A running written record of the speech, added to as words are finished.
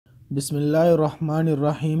بسم اللہ الرحمن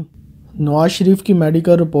الرحیم۔ نواز شریف کی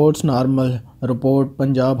medical reports normal report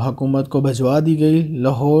Punjab حکومت کو بھجوا دی گئی۔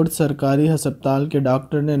 لاہور سرکاری ہسپتال کے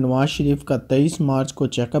ڈاکٹر نے نواز شریف کا 23 مارچ کو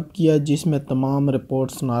چیک اپ کیا، جس میں تمام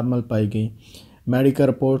رپورٹس نارمل پائی گئیں۔ میڈیکل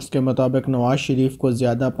رپورٹس کے مطابق نواز شریف کو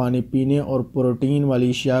زیادہ پانی پینے اور پروٹین والی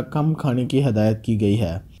اشیاء کم کھانے کی ہدایت کی گئی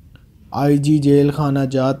ہے۔ آئی جی جیل خانہ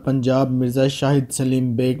جات پنجاب مرزا شاہد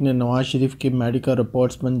سلیم بیگ نے نواز شریف کی میڈیکل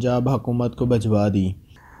رپورٹس پنجاب حکومت کو بھجوا دی۔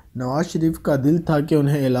 نواز شریف کا دل تھا کہ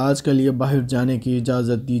انہیں علاج کے لیے باہر جانے کی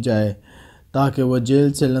اجازت دی جائے تاکہ وہ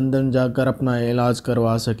جیل سے لندن جا کر اپنا علاج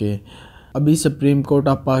کروا سکے۔ ابھی سپریم کورٹ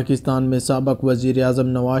آف پاکستان میں سابق وزیر اعظم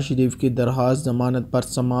نواز شریف کی درخواست ضمانت پر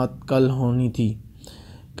سماعت کل ہونی تھی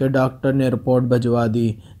کہ ڈاکٹر نے رپورٹ بھجوا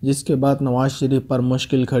دی، جس کے بعد نواز شریف پر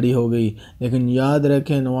مشکل کھڑی ہو گئی۔ لیکن یاد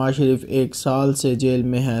رکھیں، نواز شریف 1 سال سے جیل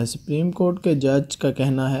میں ہیں۔ سپریم کورٹ کے جج کا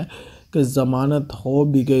کہنا ہے کہ ضمانت ہو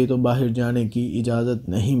بھی گئی تو باہر جانے کی اجازت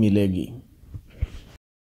نہیں ملے گی۔